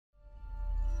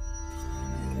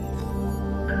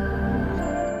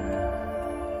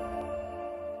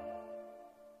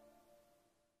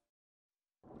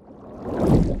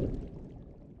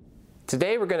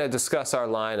Today we're going to discuss our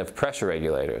line of pressure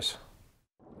regulators.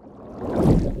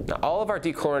 Now, all of our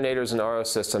dechlorinators and RO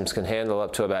systems can handle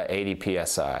up to about 80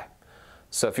 psi.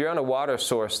 So if you're on a water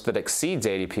source that exceeds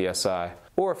 80 psi,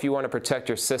 or if you want to protect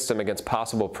your system against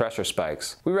possible pressure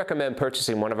spikes, we recommend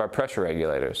purchasing one of our pressure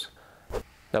regulators.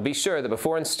 Now be sure that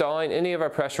before installing any of our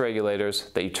pressure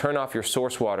regulators that you turn off your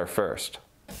source water first.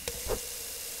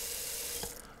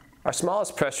 Our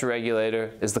smallest pressure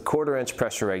regulator is the 1/4 inch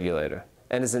pressure regulator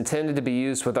and is intended to be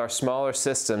used with our smaller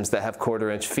systems that have 1/4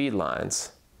 inch feed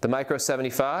lines, the Micro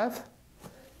 75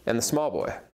 and the Small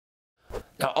Boy.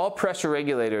 Now all pressure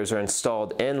regulators are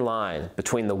installed in line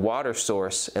between the water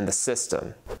source and the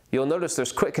system. You'll notice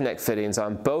there's quick connect fittings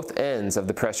on both ends of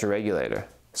the pressure regulator.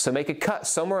 So make a cut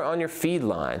somewhere on your feed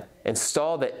line.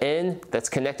 Install the end that's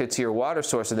connected to your water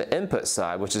source on the input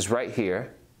side, which is right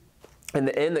here. And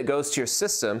the end that goes to your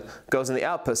system goes on the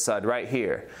output side right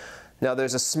here. Now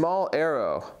there's a small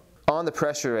arrow on the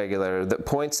pressure regulator that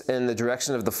points in the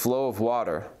direction of the flow of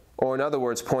water, or in other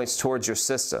words, points towards your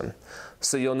system.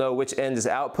 So you'll know which end is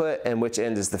output and which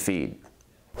end is the feed.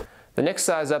 The next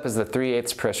size up is the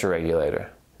 3/8 pressure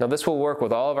regulator. Now this will work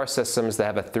with all of our systems that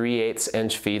have a 3/8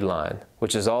 inch feed line,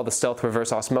 which is all the stealth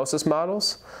reverse osmosis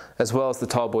models, as well as the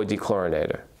Tallboy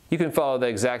dechlorinator. You can follow the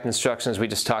exact instructions we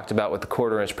just talked about with the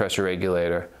 1/4 inch pressure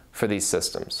regulator for these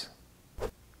systems.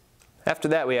 After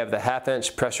that, we have the 1/2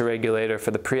 inch pressure regulator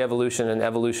for the pre-evolution and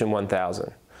evolution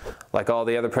 1000. Like all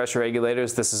the other pressure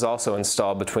regulators, this is also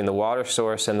installed between the water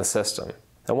source and the system.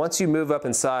 Now once you move up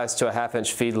in size to a 1/2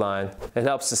 inch feed line, it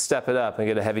helps to step it up and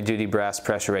get a heavy duty brass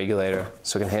pressure regulator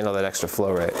so it can handle that extra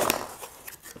flow rate.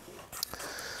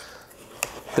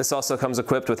 This also comes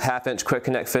equipped with 1/2 inch quick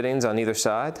connect fittings on either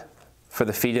side for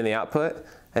the feed and the output.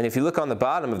 And if you look on the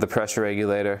bottom of the pressure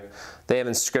regulator, they have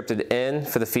scripted in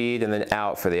for the feed and then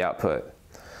out for the output.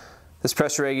 This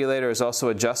pressure regulator is also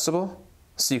adjustable,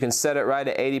 so you can set it right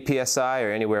at 80 psi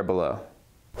or anywhere below.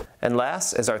 And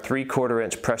last is our 3/4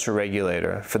 inch pressure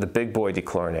regulator for the Big Boy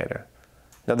dechlorinator.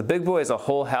 Now the Big Boy is a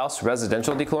whole house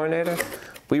residential dechlorinator.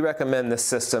 We recommend this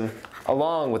system,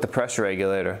 along with the pressure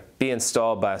regulator, be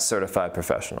installed by a certified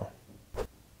professional.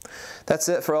 That's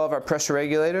it for all of our pressure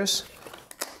regulators.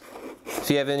 If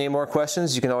you have any more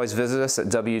questions, you can always visit us at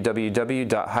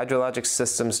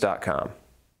www.hydrologicsystems.com.